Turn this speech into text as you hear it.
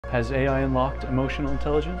Has AI unlocked emotional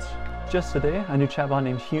intelligence? Just today, a new chatbot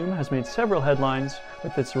named Hume has made several headlines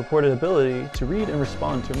with its reported ability to read and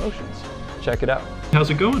respond to emotions. Check it out. How's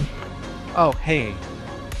it going? Oh, hey.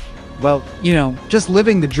 Well, just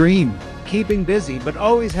living the dream. Keeping busy, but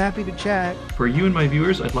always happy to chat. For you and my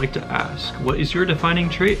viewers, I'd like to ask, what is your defining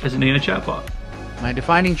trait as an AI chatbot? My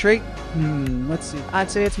defining trait? Let's see.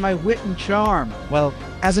 I'd say it's my wit and charm. Well,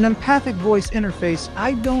 as an empathic voice interface,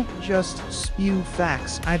 I don't just spew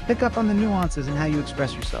facts. I pick up on the nuances in how you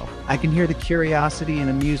express yourself. I can hear the curiosity and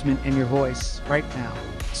amusement in your voice right now.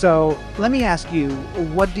 So, let me ask you,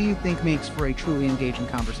 what do you think makes for a truly engaging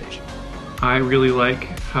conversation? I really like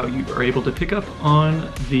how you are able to pick up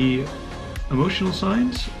on the emotional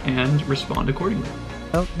signs and respond accordingly.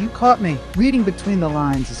 Well, you caught me. Reading between the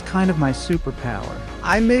lines is kind of my superpower.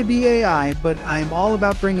 I may be AI, but I'm all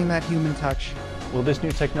about bringing that human touch. Will this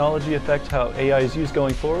new technology affect how AI is used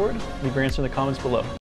going forward? Leave your answer in the comments below.